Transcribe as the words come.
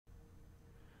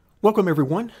Welcome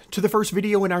everyone to the first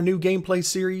video in our new gameplay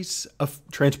series of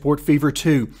Transport Fever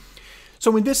 2.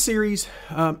 So in this series,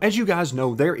 as you guys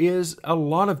know, there is a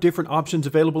lot of different options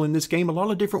available in this game, a lot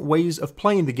of different ways of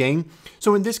playing the game.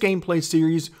 So in this gameplay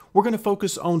series, we're going to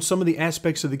focus on some of the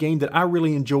aspects of the game that I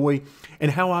really enjoy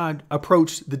and how I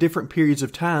approach the different periods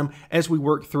of time as we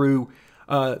work through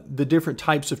the different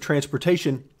types of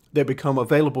transportation that become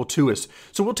available to us.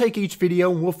 So we'll take each video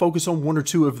and we'll focus on one or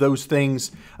two of those things,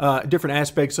 different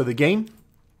aspects of the game.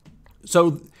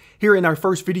 So here in our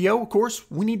first video, of course,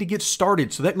 we need to get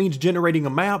started. So that means generating a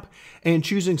map and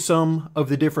choosing some of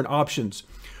the different options.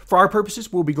 For our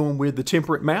purposes, we'll be going with the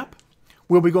temperate map.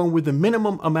 We'll be going with the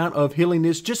minimum amount of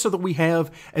hilliness just so that we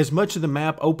have as much of the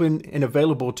map open and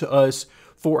available to us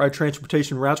for our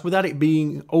transportation routes without it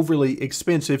being overly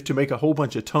expensive to make a whole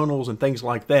bunch of tunnels and things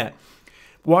like that.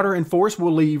 Water and forest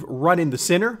we'll leave right in the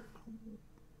center.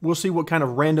 We'll see what kind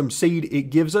of random seed it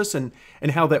gives us and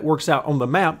how that works out on the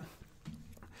map.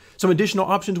 Some additional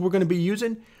options we're going to be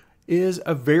using is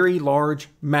a very large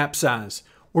map size.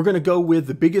 We're going to go with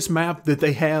the biggest map that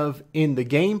they have in the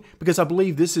game because I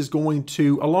believe this is going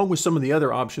to, along with some of the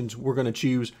other options we're going to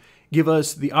choose, give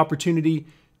us the opportunity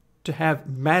to have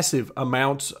massive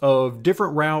amounts of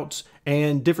different routes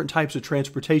and different types of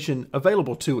transportation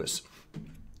available to us.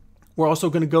 We're also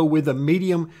going to go with a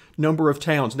medium number of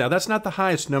towns. Now, that's not the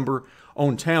highest number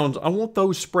on towns. I want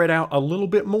those spread out a little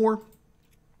bit more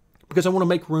because I want to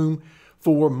make room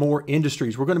for more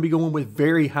industries. We're going to be going with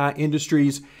very high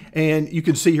industries, and you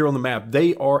can see here on the map,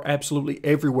 they are absolutely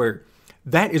everywhere.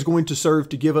 That is going to serve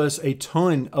to give us a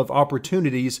ton of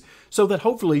opportunities so that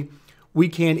hopefully we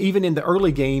can, even in the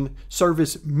early game,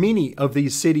 service many of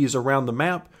these cities around the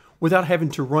map without having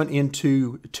to run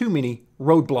into too many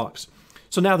roadblocks.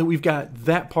 So now that we've got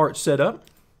that part set up,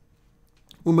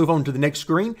 we'll move on to the next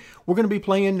screen. We're going to be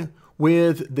playing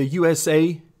with the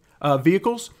USA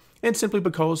vehicles, and simply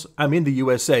because I'm in the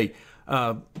USA.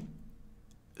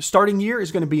 Starting year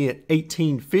is going to be at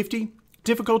 1850.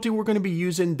 Difficulty, we're going to be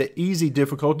using the easy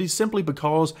difficulty simply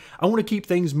because I want to keep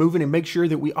things moving and make sure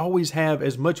that we always have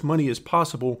as much money as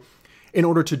possible in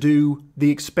order to do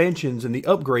the expansions and the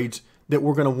upgrades that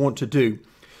we're going to want to do.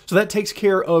 So that takes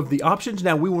care of the options.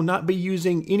 Now, we will not be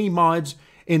using any mods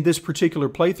in this particular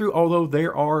playthrough, although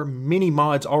there are many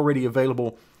mods already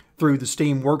available through the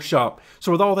Steam Workshop.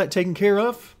 So with all that taken care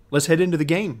of, let's head into the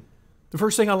game. The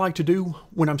first thing I like to do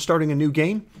when I'm starting a new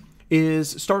game is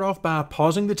start off by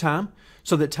pausing the time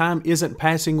so that time isn't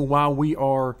passing while we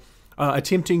are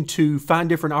attempting to find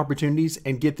different opportunities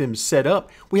and get them set up.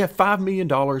 We have $5 million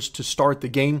to start the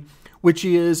game, which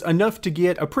is enough to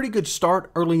get a pretty good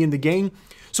start early in the game.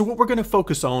 So what we're going to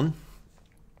focus on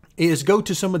is go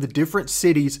to some of the different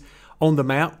cities on the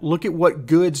map, look at what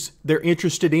goods they're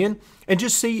interested in, and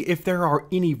just see if there are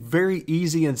any very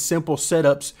easy and simple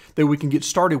setups that we can get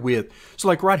started with. So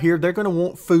like right here, they're going to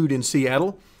want food in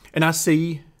Seattle, and I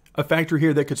see a factory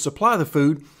here that could supply the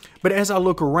food, but as I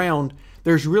look around,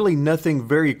 there's really nothing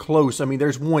very close. I mean,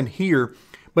 there's one here,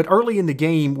 but early in the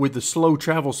game with the slow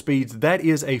travel speeds, that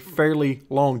is a fairly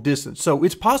long distance. So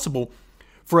it's possible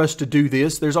for us to do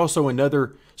this. There's also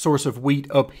another source of wheat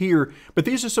up here, but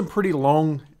these are some pretty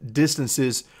long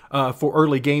distances for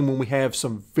early game when we have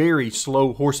some very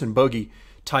slow horse and buggy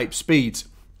type speeds.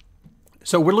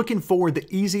 So we're looking for the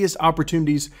easiest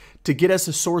opportunities to get us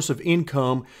a source of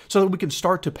income so that we can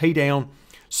start to pay down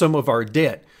some of our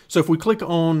debt. So if we click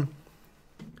on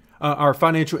our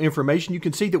financial information, you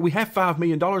can see that we have $5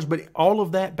 million, but all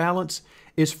of that balance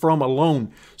is from a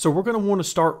loan. So we're going to want to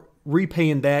start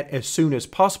repaying that as soon as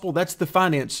possible. That's the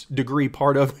finance degree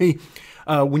part of me.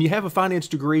 When you have a finance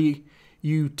degree,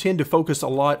 you tend to focus a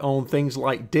lot on things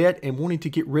like debt and wanting to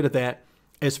get rid of that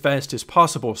as fast as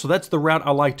possible. So that's the route I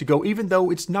like to go, even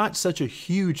though it's not such a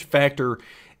huge factor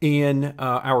in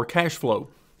our cash flow.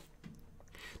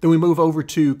 Then we move over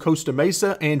to Costa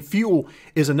Mesa, and fuel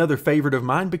is another favorite of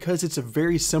mine because it's a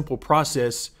very simple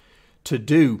process to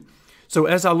do. So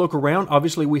as I look around,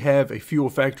 obviously we have a fuel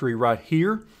factory right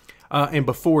here. And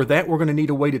before that, we're going to need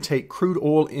a way to take crude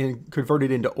oil and convert it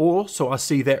into oil. So I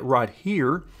see that right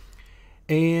here.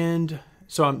 And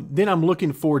so I'm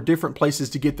looking for different places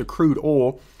to get the crude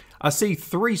oil. I see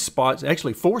 3 spots,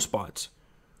 actually 4 spots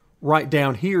right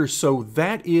down here. So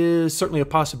that is certainly a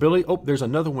possibility. Oh, there's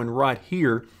another one right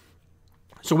here.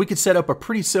 So we could set up a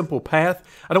pretty simple path.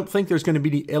 I don't think there's going to be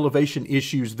any elevation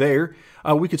issues there.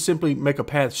 We could simply make a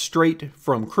path straight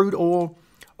from crude oil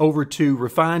over to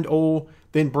refined oil,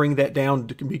 then bring that down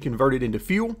to be converted into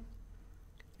fuel,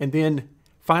 and then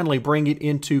finally bring it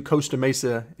into Costa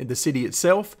Mesa, in the city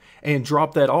itself, and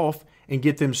drop that off and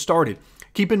get them started.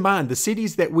 Keep in mind, the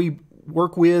cities that we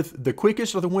work with the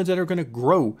quickest are the ones that are going to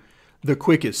grow the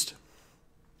quickest.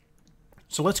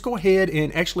 So let's go ahead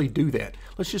and actually do that.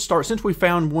 Let's just start. Since we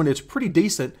found one that's pretty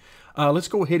decent, let's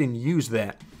go ahead and use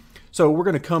that. So we're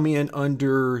going to come in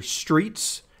under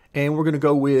streets, and we're going to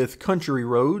go with country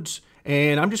roads.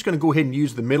 And I'm just going to go ahead and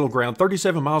use the middle ground.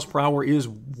 37 miles per hour is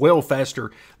well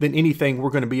faster than anything we're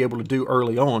going to be able to do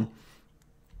early on.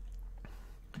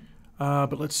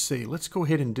 But let's see. Let's go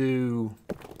ahead and do...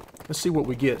 Let's see what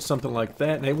we get. Something like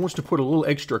that. And it wants to put a little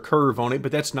extra curve on it,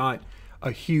 but that's not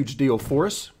a huge deal for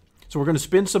us. So we're going to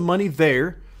spend some money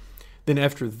there. Then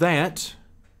after that,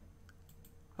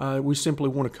 we simply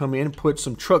want to come in and put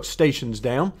some truck stations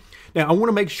down. Now, I want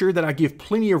to make sure that I give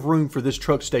plenty of room for this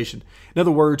truck station. In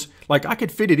other words, like I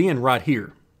could fit it in right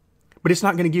here, but it's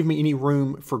not going to give me any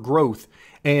room for growth.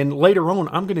 And later on,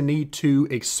 I'm going to need to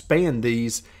expand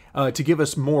these to give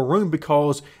us more room,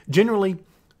 because generally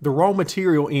the raw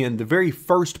material in the very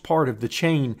first part of the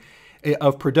chain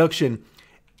of production,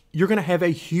 you're going to have a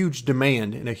huge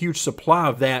demand and a huge supply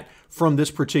of that from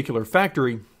this particular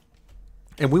factory.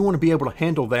 And we want to be able to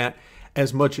handle that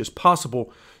as much as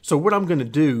possible. So what I'm going to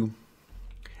do,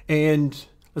 and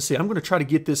let's see, I'm going to try to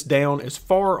get this down as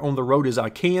far on the road as I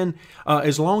can,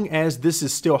 as long as this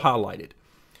is still highlighted.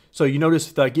 So you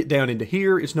notice that I get down into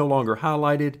here, it's no longer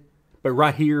highlighted, but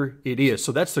right here it is.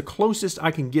 So that's the closest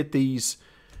I can get these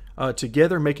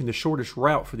together, making the shortest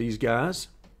route for these guys.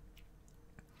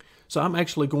 So I'm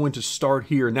actually going to start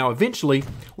here. Now, eventually,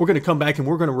 we're going to come back and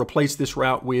we're going to replace this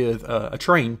route with a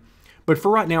train. But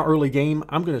for right now, early game,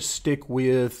 I'm going to stick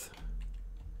with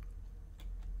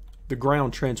the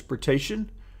ground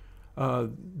transportation,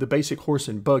 the basic horse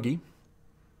and buggy.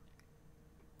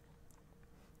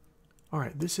 All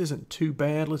right, this isn't too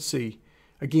bad. Let's see.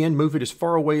 Again, move it as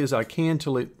far away as I can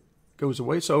till it goes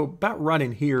away. So about right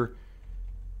in here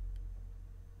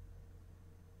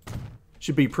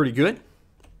should be pretty good.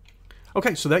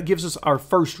 Okay, so that gives us our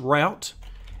first route.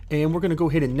 And we're going to go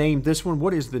ahead and name this one.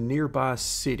 What is the nearby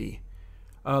city?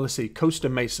 Let's see, Costa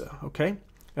Mesa. Okay,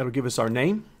 that'll give us our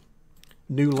name.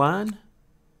 New line.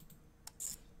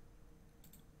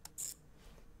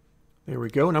 There we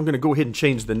go. And I'm going to go ahead and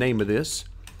change the name of this.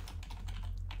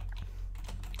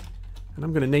 And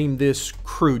I'm going to name this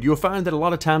Crude. You'll find that a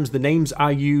lot of times the names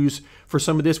I use for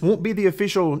some of this won't be the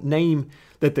official name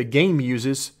that the game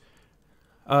uses.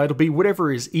 It'll be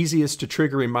whatever is easiest to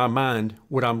trigger in my mind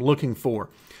what I'm looking for.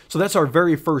 So that's our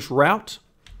very first route.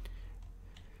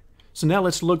 So now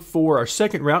let's look for our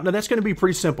second route. Now that's going to be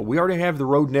pretty simple. We already have the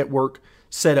road network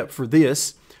set up for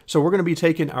this. So we're going to be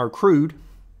taking our crude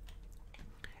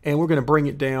and we're going to bring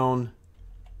it down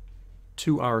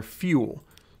to our fuel.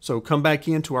 So come back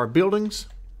into our buildings.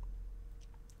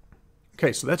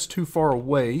 Okay, so that's too far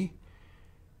away.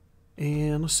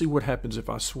 And let's see what happens if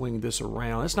I swing this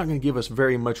around. It's not going to give us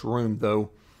very much room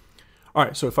though. All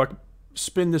right, so if I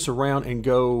spin this around and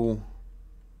go...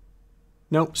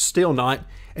 Nope, still not.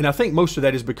 And I think most of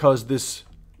that is because this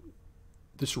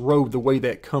road, the way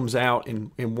that comes out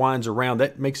and winds around,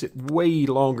 that makes it way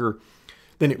longer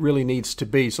than it really needs to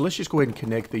be. So let's just go ahead and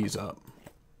connect these up.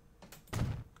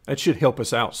 That should help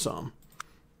us out some.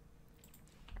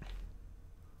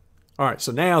 All right,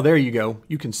 so now there you go.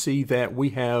 You can see that we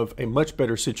have a much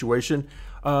better situation.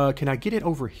 Can I get it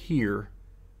over here?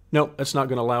 Nope, that's not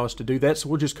going to allow us to do that. So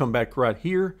we'll just come back right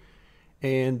here,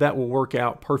 and that will work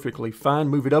out perfectly fine.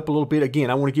 Move it up a little bit. Again,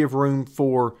 I want to give room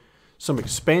for some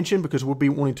expansion because we'll be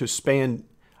wanting to span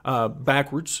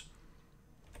backwards.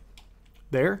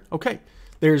 There. Okay.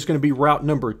 There's going to be route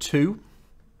number 2.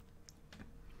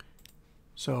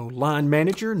 So line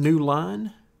manager, new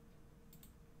line.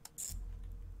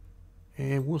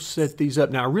 And we'll set these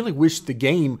up. Now, I really wish the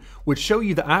game would show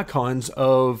you the icons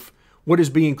of what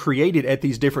is being created at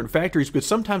these different factories, but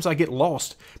sometimes I get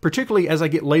lost, particularly as I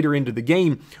get later into the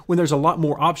game when there's a lot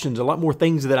more options, a lot more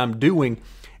things that I'm doing,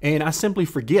 and I simply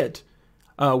forget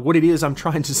what it is I'm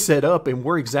trying to set up and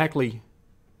where exactly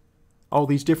all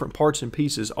these different parts and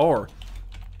pieces are.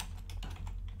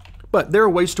 But there are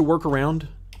ways to work around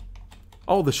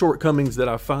all the shortcomings that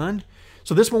I find.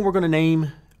 So this one we're going to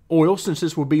name oil, since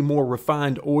this will be more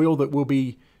refined oil that we'll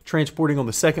be transporting on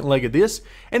the second leg of this.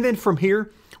 And then from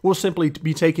here, we'll simply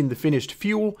be taking the finished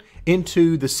fuel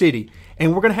into the city.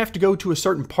 And we're going to have to go to a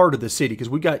certain part of the city because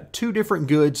we got 2 different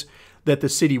goods that the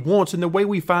city wants. And the way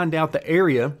we find out the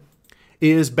area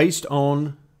is based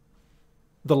on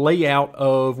the layout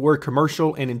of where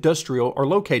commercial and industrial are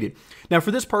located. Now,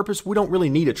 for this purpose, we don't really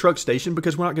need a truck station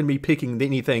because we're not going to be picking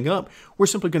anything up. We're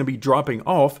simply going to be dropping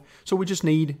off, so we just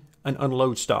need an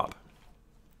unload stop.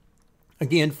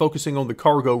 Again, focusing on the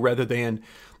cargo rather than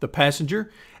the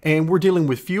passenger. And we're dealing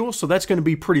with fuel, so that's going to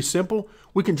be pretty simple.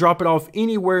 We can drop it off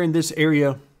anywhere in this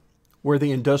area where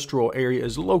the industrial area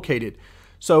is located.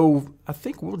 So I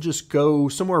think we'll just go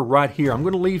somewhere right here. I'm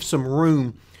going to leave some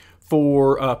room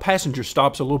for passenger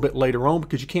stops a little bit later on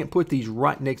because you can't put these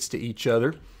right next to each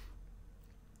other.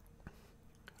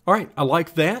 All right, I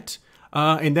like that.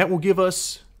 And that will give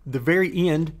us the very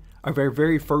end of our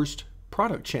very first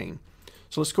product chain.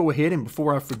 So let's go ahead and,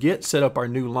 before I forget, set up our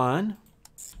new line.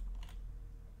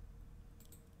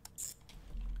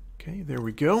 Okay, there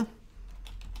we go.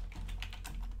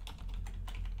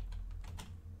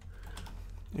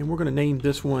 And we're going to name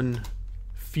this one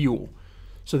fuel.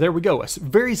 So there we go. It's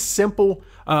very simple.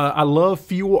 I love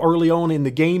fuel early on in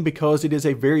the game because it is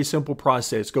a very simple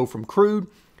process. Go from crude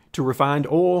to refined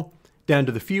oil, down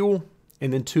to the fuel,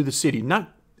 and then to the city.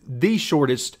 Not the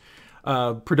shortest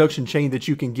production chain that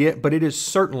you can get, but it is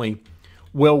certainly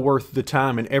well worth the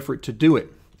time and effort to do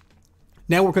it.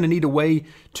 Now we're going to need a way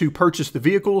to purchase the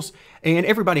vehicles, and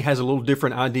everybody has a little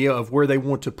different idea of where they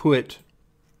want to put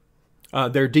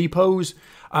their depots.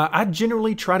 I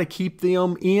generally try to keep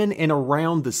them in and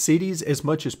around the cities as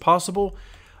much as possible,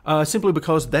 simply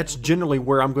because that's generally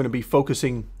where I'm going to be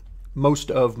focusing most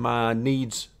of my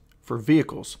needs for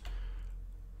vehicles.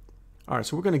 All right,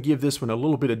 so we're going to give this one a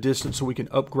little bit of distance so we can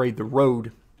upgrade the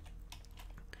road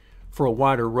for a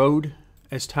wider road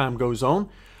as time goes on.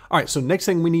 All right, so next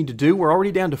thing we need to do, we're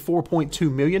already down to 4.2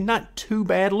 million. Not too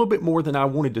bad, a little bit more than I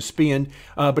wanted to spend,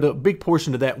 but a big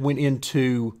portion of that went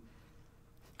into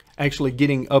actually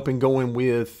getting up and going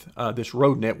with this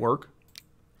road network.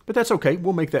 But that's okay,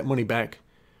 we'll make that money back.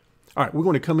 All right, we're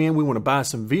going to come in, we want to buy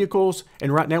some vehicles,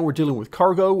 and right now we're dealing with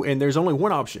cargo, and there's only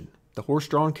one option, the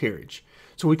horse-drawn carriage.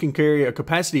 So we can carry a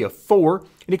capacity of 4,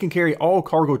 and it can carry all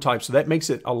cargo types, so that makes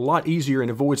it a lot easier and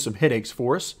avoids some headaches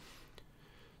for us.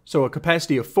 So a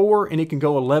capacity of 4, and it can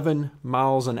go 11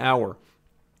 miles an hour.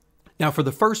 Now for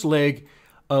the first leg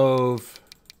of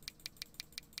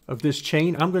this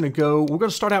chain, we're going to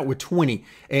start out with 20,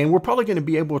 and we're probably going to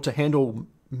be able to handle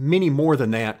many more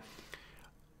than that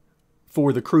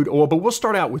for the crude oil, but we'll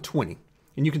start out with 20.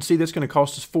 And you can see that's going to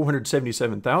cost us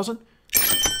 $477,000.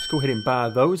 Let's go ahead and buy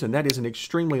those, and that is an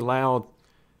extremely loud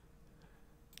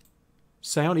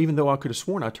sound, even though I could have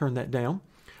sworn I turned that down.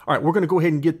 All right, we're going to go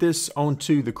ahead and get this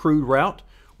onto the crude route,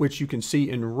 which you can see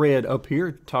in red up here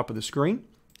at the top of the screen.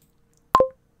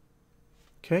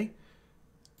 Okay,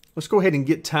 let's go ahead and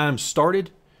get time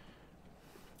started.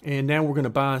 And now we're going to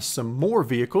buy some more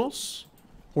vehicles,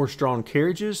 horse-drawn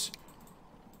carriages.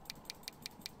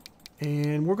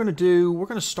 And we're going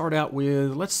to start out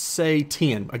with, let's say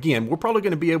 10. Again, we're probably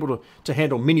going to be able to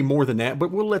handle many more than that,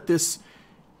 but we'll let this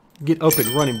get up and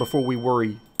running before we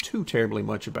worry too terribly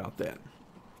much about that.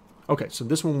 Okay, so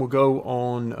this one will go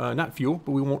on, not fuel,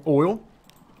 but we want oil.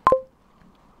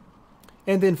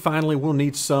 And then finally, we'll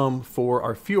need some for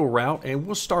our fuel route, and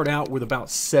we'll start out with about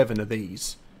 7 of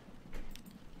these.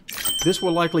 This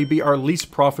will likely be our least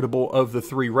profitable of the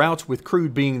 3 routes, with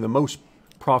crude being the most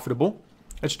profitable.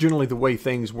 That's generally the way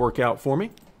things work out for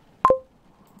me.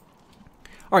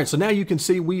 All right, so now you can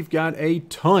see we've got a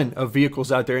ton of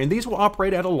vehicles out there, and these will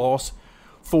operate at a loss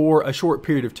for a short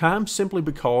period of time, simply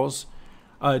because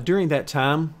during that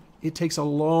time, it takes a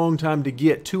long time to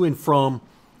get to and from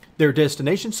their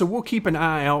destination. So we'll keep an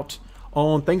eye out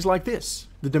on things like this,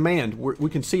 the demand. We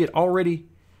can see it already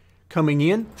coming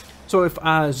in. So if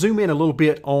I zoom in a little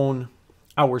bit on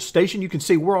our station, you can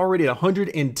see we're already at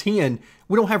 110.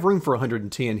 We don't have room for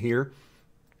 110 here.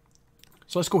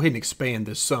 So let's go ahead and expand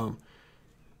this some.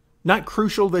 Not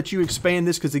crucial that you expand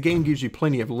this because the game gives you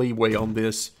plenty of leeway on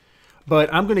this,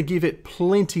 but I'm going to give it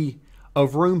plenty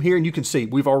of room here, and you can see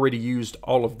we've already used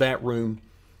all of that room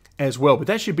as well, but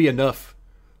that should be enough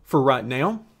for right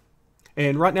now.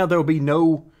 And right now there will be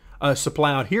no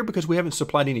supply out here because we haven't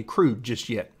supplied any crude just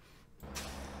yet.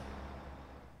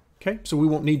 Okay, so we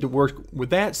won't need to work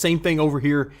with that. Same thing over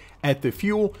here at the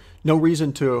fuel. No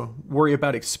reason to worry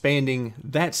about expanding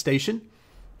that station.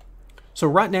 So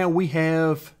right now we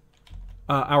have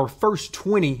our first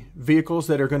 20 vehicles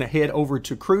that are going to head over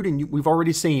to crude, and we've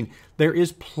already seen there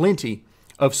is plenty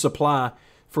of supply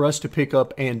for us to pick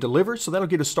up and deliver. So that'll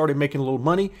get us started making a little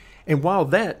money. And while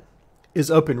that is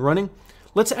up and running,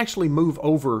 let's actually move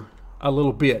over a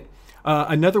little bit.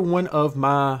 Another one of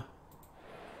my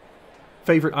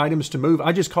favorite items to move,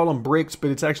 I just call them bricks, but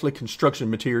it's actually construction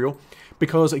material,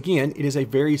 because again, it is a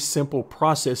very simple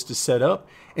process to set up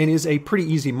and is a pretty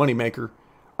easy moneymaker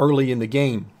early in the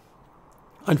game.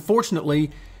 Unfortunately,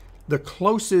 the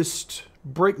closest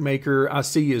brick maker I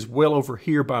see is well over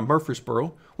here by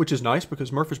Murfreesboro, which is nice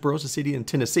because Murfreesboro is a city in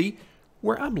Tennessee,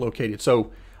 where I'm located.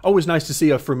 So always nice to see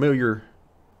a familiar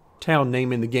town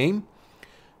name in the game.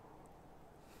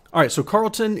 All right, so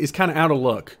Carlton is kind of out of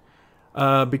luck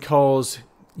because,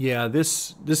 yeah,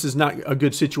 this is not a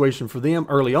good situation for them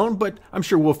early on, but I'm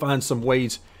sure we'll find some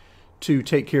ways to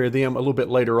take care of them a little bit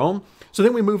later on. So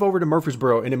then we move over to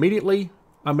Murfreesboro, and immediately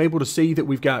I'm able to see that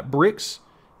we've got bricks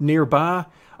nearby.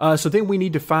 So then we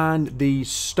need to find the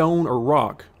stone or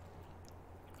rock.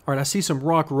 All right, I see some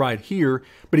rock right here,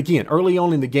 but again, early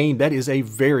on in the game, that is a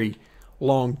very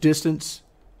long distance.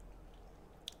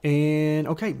 And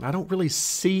okay, I don't really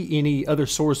see any other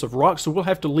source of rock, so we'll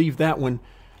have to leave that one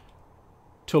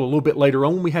till a little bit later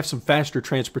on when we have some faster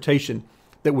transportation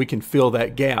that we can fill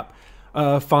that gap.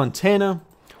 Fontana,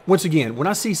 once again, when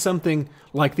I see something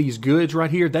like these goods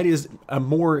right here, that is a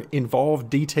more involved,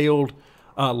 detailed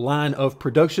line of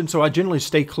production, so I generally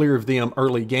stay clear of them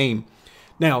early game.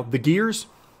 Now, the gears,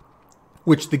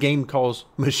 which the game calls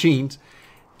machines,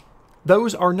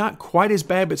 those are not quite as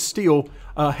bad, but still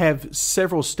have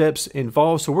several steps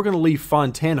involved, so we're going to leave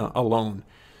Fontana alone.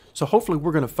 So hopefully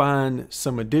we're going to find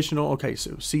some additional. Okay,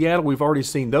 so Seattle, we've already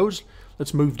seen those.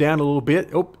 Let's move down a little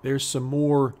bit. Oh, there's some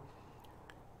more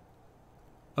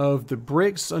of the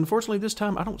bricks. Unfortunately, this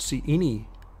time I don't see any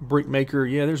brick maker.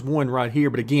 Yeah, there's one right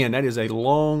here, but again, that is a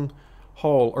long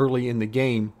haul early in the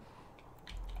game.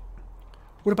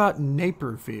 What about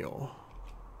Naperville?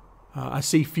 I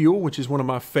see fuel, which is one of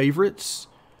my favorites.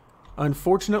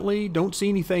 Unfortunately, don't see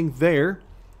anything there.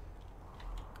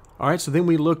 All right, so then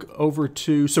we look over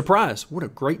to Surprise. What a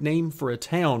great name for a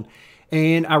town.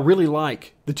 And I really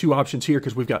like the two options here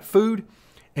because we've got food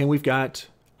and we've got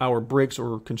our bricks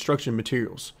or construction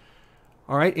materials.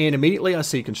 All right, and immediately I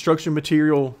see construction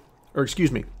material, or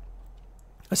excuse me,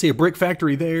 I see a brick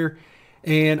factory there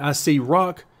and I see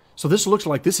rock. So this looks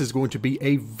like this is going to be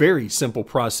a very simple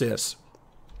process.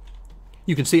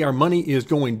 You can see our money is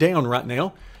going down right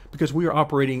now because we are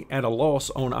operating at a loss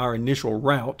on our initial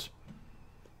route.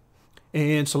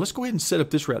 And so let's go ahead and set up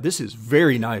this route. This is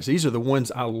very nice. These are the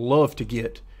ones I love to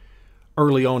get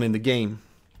early on in the game.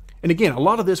 And again, a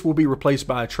lot of this will be replaced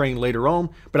by a train later on,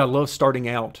 but I love starting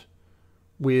out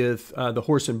with the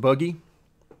horse and buggy.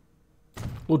 A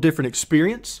little different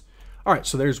experience. All right,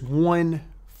 so there's one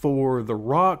for the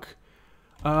rock.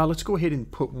 Let's go ahead and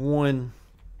put one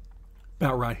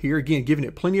about right here. Again, giving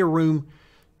it plenty of room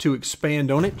to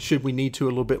expand on it should we need to a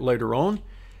little bit later on.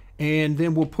 And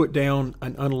then we'll put down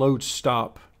an unload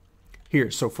stop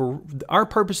here. So for our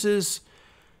purposes,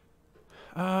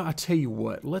 I tell you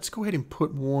what, let's go ahead and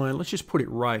put one. Let's just put it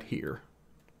right here.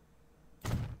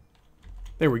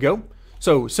 There we go.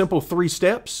 So simple 3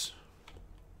 steps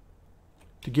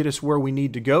to get us where we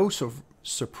need to go. So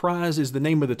Surprise is the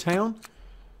name of the town.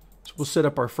 So we'll set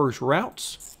up our first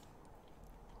routes.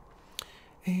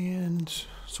 And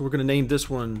so we're going to name this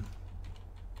one,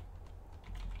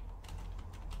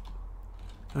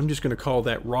 I'm just going to call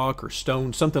that rock or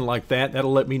stone, something like that.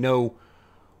 That'll let me know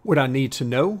what I need to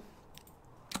know.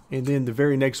 And then the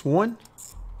very next one.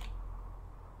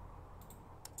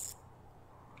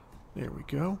 There we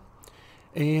go.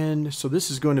 And so this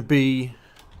is going to be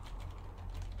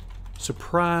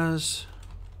Surprise.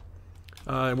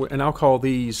 And I'll call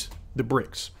these the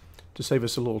bricks to save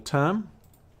us a little time,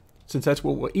 since that's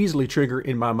what will easily trigger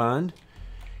in my mind.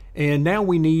 And now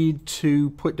we need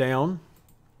to put down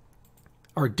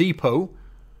our depot.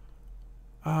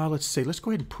 Let's see, let's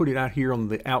go ahead and put it out here on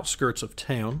the outskirts of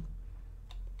town.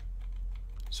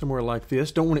 Somewhere like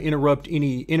this. Don't want to interrupt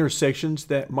any intersections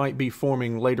that might be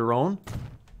forming later on.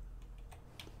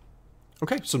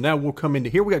 Okay, so now we'll come into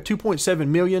here. We got 2.7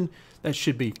 million. That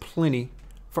should be plenty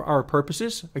for our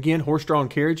purposes. Again, horse-drawn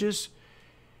carriages.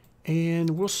 And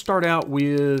we'll start out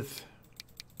with,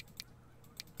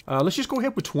 let's just go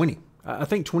ahead with 20. I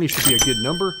think 20 should be a good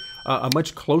number, a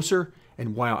much closer.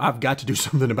 And wow, I've got to do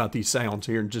something about these sounds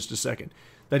here in just a second.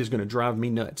 That is going to drive me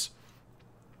nuts.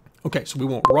 Okay, so we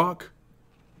want rock,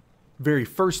 very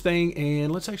first thing,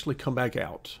 and let's actually come back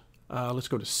out. Let's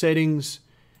go to settings,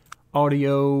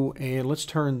 audio, and let's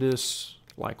turn this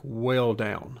like well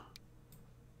down.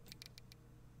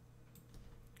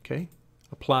 Okay.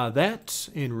 Apply that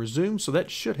and resume. So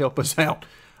that should help us out,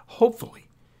 hopefully,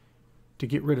 to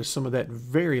get rid of some of that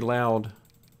very loud.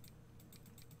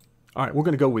 All right, we're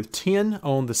going to go with 10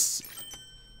 on this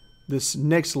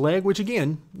next leg, which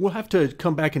again, we'll have to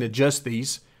come back and adjust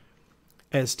these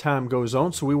as time goes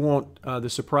on. So we want the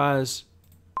Surprise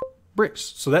bricks.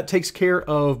 So that takes care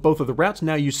of both of the routes.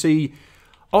 Now you see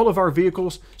all of our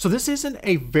vehicles. So this isn't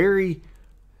a very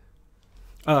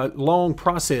long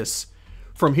process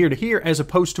from here to here, as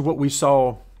opposed to what we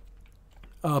saw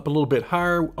up a little bit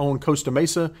higher on Costa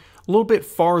Mesa, a little bit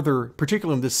farther,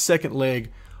 particularly in this second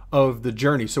leg of the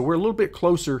journey. So we're a little bit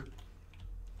closer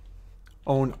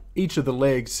on each of the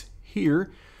legs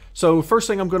here. So first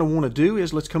thing I'm going to want to do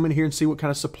is let's come in here and see what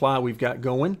kind of supply we've got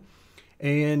going.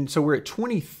 And so we're at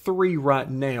 23 right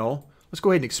now. Let's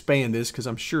go ahead and expand this because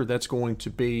I'm sure that's going to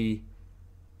be...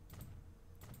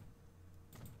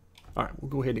 All right, we'll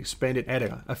go ahead and expand it,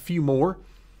 add a few more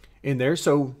in there.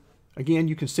 So again,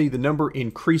 you can see the number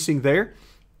increasing there.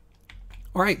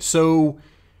 All right, so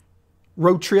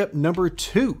road trip number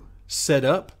 2 set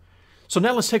up. So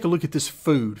now let's take a look at this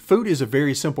food. Food is a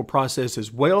very simple process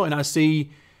as well, and I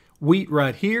see wheat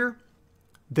right here.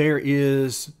 There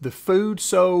is the food,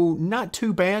 so not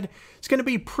too bad. It's going to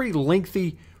be pretty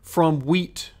lengthy from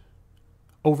wheat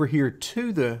over here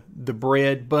to the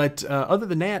bread, but other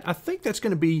than that, I think that's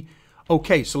going to be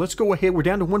okay. So let's go ahead. We're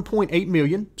down to 1.8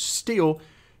 million. Still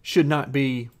should not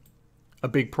be a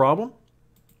big problem.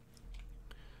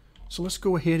 So let's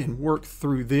go ahead and work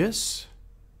through this.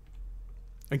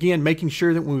 Again, making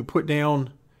sure that when we put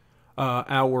down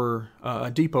our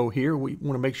depot here, we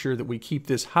want to make sure that we keep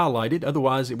this highlighted.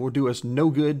 Otherwise, it will do us no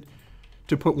good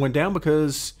to put one down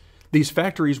because these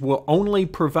factories will only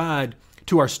provide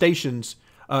to our stations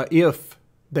if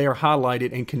they are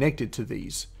highlighted and connected to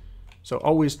these. So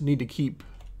always need to keep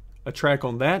a track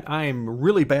on that. I am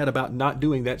really bad about not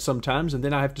doing that sometimes, and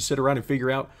then I have to sit around and figure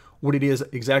out what it is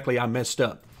exactly I messed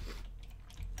up.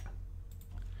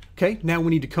 Okay, now we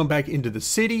need to come back into the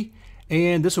city,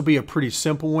 and this will be a pretty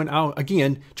simple one.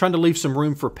 Again, trying to leave some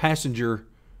room for passenger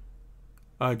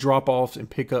drop-offs and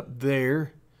pick up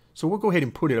there. So we'll go ahead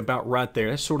and put it about right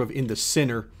there. That's sort of in the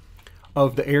center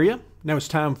of the area. Now it's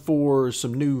time for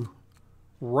some new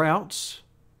routes.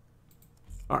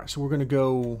 All right, so we're going to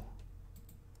go...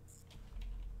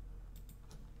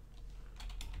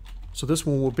 So this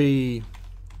one will be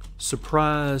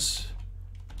Surprise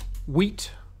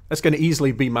Wheat. That's going to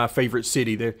easily be my favorite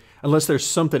city there, unless there's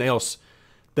something else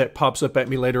that pops up at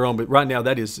me later on. But right now,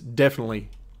 that is definitely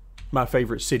my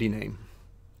favorite city name.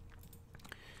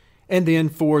 And then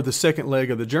for the second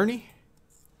leg of the journey,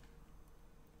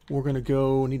 we're going to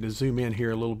go, I need to zoom in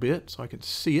here a little bit so I can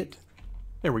see it.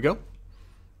 There we go.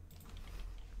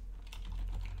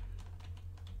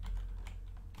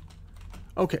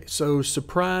 Okay, so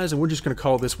Surprise, and we're just going to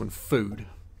call this one Food.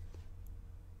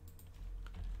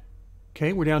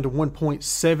 Okay, we're down to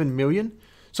 1.7 million.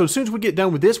 So as soon as we get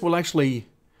done with this, we'll actually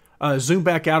zoom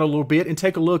back out a little bit and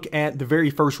take a look at the very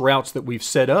first routes that we've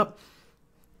set up.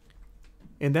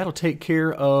 And that'll take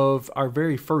care of our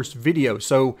very first video.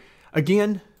 So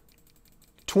again,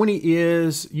 20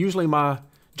 is usually my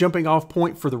jumping off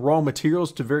point for the raw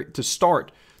materials to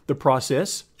start the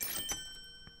process.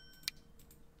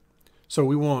 So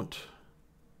we want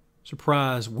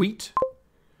Surprise Wheat.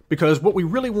 Because what we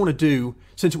really want to do,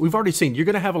 since we've already seen you're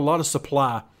going to have a lot of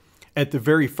supply at the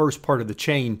very first part of the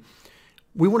chain,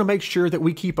 we want to make sure that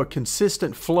we keep a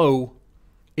consistent flow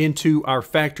into our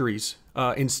factories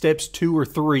in steps 2 or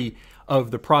 3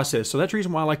 of the process. So that's the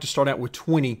reason why I like to start out with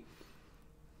 20.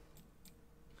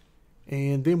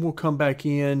 And then we'll come back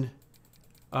in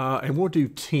and we'll do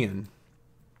 10.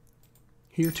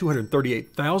 Here,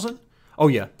 238,000. Oh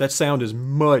yeah, that sound is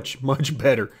much, much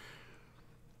better.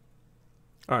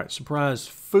 All right, Surprise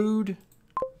Food.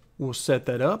 We'll set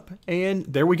that up, and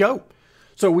there we go.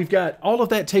 So we've got all of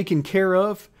that taken care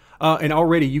of, and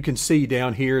already you can see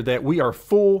down here that we are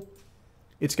full.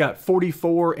 It's got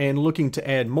 44 and looking to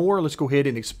add more. Let's go ahead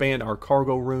and expand our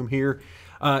cargo room here.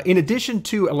 In addition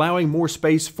to allowing more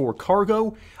space for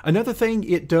cargo, another thing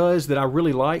it does that I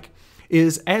really like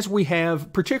is as we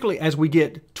have, particularly as we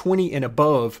get 20 and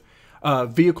above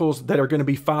vehicles that are going to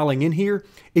be filing in here,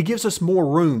 it gives us more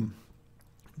room.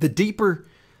 The deeper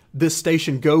this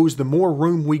station goes, the more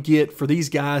room we get for these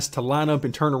guys to line up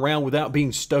and turn around without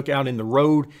being stuck out in the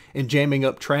road and jamming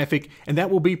up traffic. And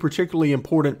that will be particularly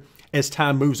important as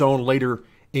time moves on later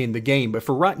in the game. But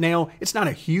for right now, it's not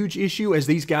a huge issue as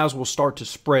these guys will start to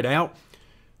spread out.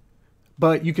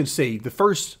 But you can see the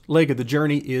first leg of the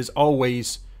journey is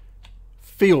always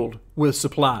filled with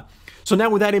supply. So now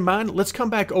with that in mind, let's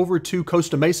come back over to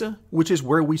Costa Mesa, which is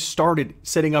where we started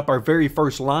setting up our very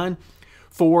first line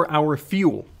for our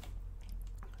fuel.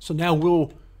 So now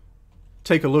we'll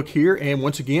take a look here, and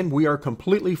once again, we are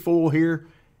completely full here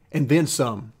and then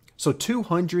some. So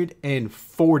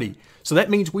 240. So that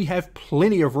means we have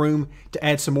plenty of room to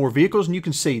add some more vehicles, and you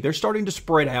can see they're starting to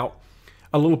spread out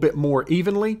a little bit more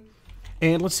evenly.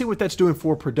 And let's see what that's doing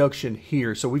for production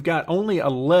here. So we've got only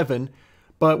 11,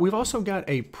 but we've also got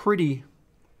a pretty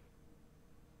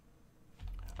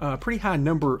high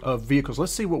number of vehicles.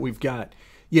 Let's see what we've got.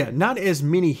 Yeah, not as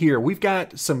many here. We've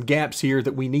got some gaps here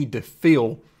that we need to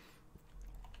fill.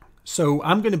 So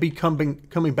I'm going to be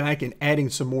coming back and adding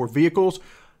some more vehicles.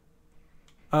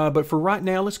 But for right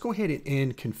now, let's go ahead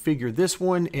and configure this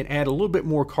one and add a little bit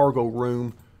more cargo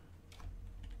room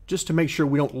just to make sure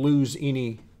we don't lose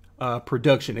any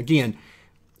production. Again,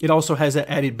 it also has that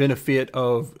added benefit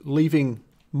of leaving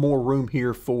more room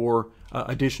here for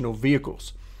additional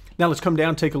vehicles. Now let's come down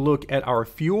and take a look at our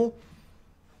fuel.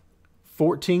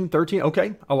 14, 13,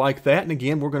 okay, I like that. And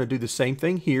again, we're going to do the same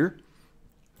thing here.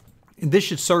 And this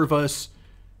should serve us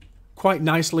quite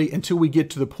nicely until we get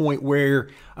to the point where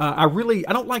I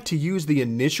don't like to use the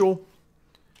initial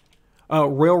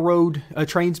railroad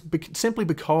trains simply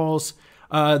because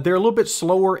they're a little bit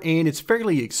slower and it's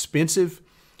fairly expensive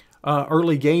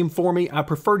early game for me. I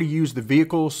prefer to use the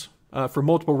vehicles for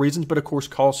multiple reasons, but of course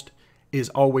cost is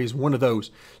always one of those.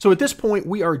 So at this point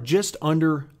we are just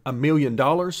under $1 million.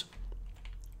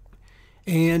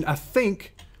 And I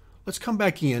think, let's come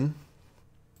back in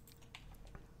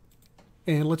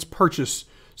and let's purchase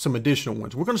some additional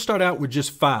ones. We're going to start out with just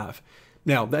 5.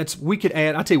 Now, we could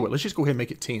add, I'll tell you what, let's just go ahead and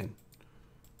make it 10.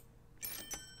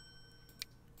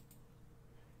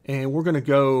 And we're going to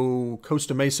go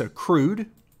Costa Mesa crude.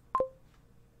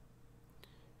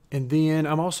 And then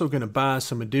I'm also going to buy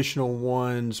some additional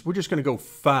ones. We're just going to go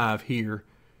 5 here.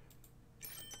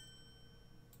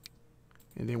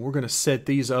 And then we're going to set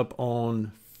these up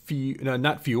on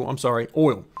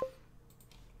oil.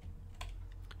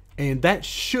 And that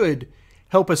should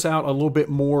help us out a little bit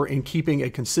more in keeping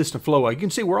a consistent flow. You can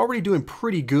see we're already doing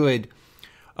pretty good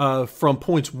from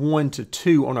points 1 to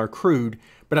 2 on our crude,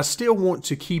 but I still want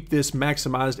to keep this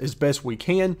maximized as best we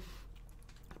can.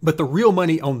 But the real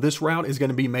money on this route is going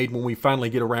to be made when we finally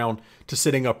get around to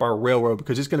setting up our railroad,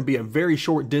 because it's going to be a very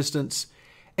short distance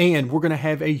and we're going to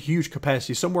have a huge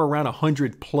capacity, somewhere around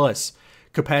 100 plus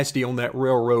capacity on that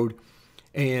railroad.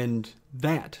 And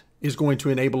that is going to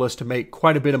enable us to make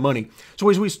quite a bit of money. So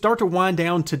as we start to wind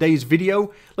down today's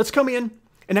video, let's come in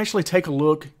and actually take a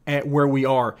look at where we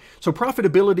are. So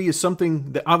profitability is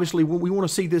something that obviously we want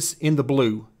to see this in the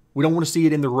blue. We don't want to see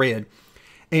it in the red.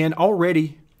 And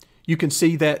already you can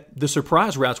see that the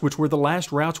surprise routes, which were the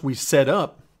last routes we set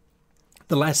up,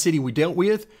 the last city we dealt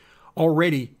with,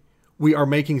 already we are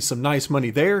making some nice money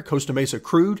there. Costa Mesa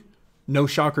crude, no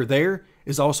shocker there,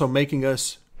 is also making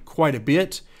us quite a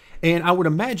bit. And I would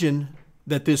imagine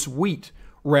that this wheat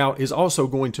route is also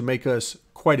going to make us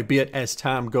quite a bit as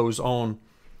time goes on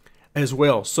as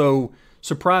well. So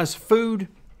surprise food,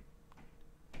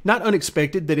 not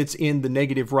unexpected that it's in the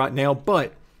negative right now,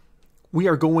 but we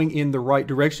are going in the right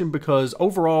direction because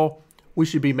overall we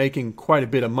should be making quite a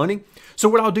bit of money. So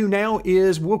what I'll do now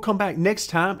is we'll come back next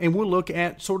time and we'll look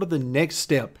at sort of the next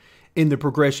step in the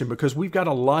progression, because we've got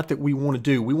a lot that we want to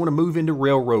do. We want to move into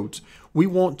railroads. We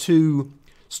want to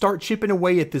start chipping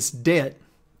away at this debt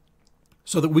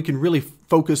so that we can really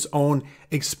focus on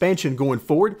expansion going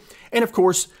forward. And of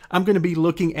course, I'm going to be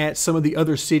looking at some of the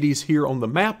other cities here on the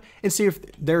map and see if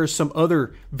there are some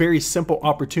other very simple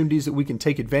opportunities that we can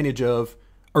take advantage of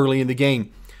early in the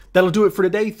game. That'll do it for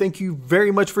today. Thank you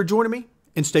very much for joining me,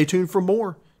 and stay tuned for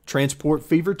more Transport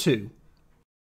Fever 2.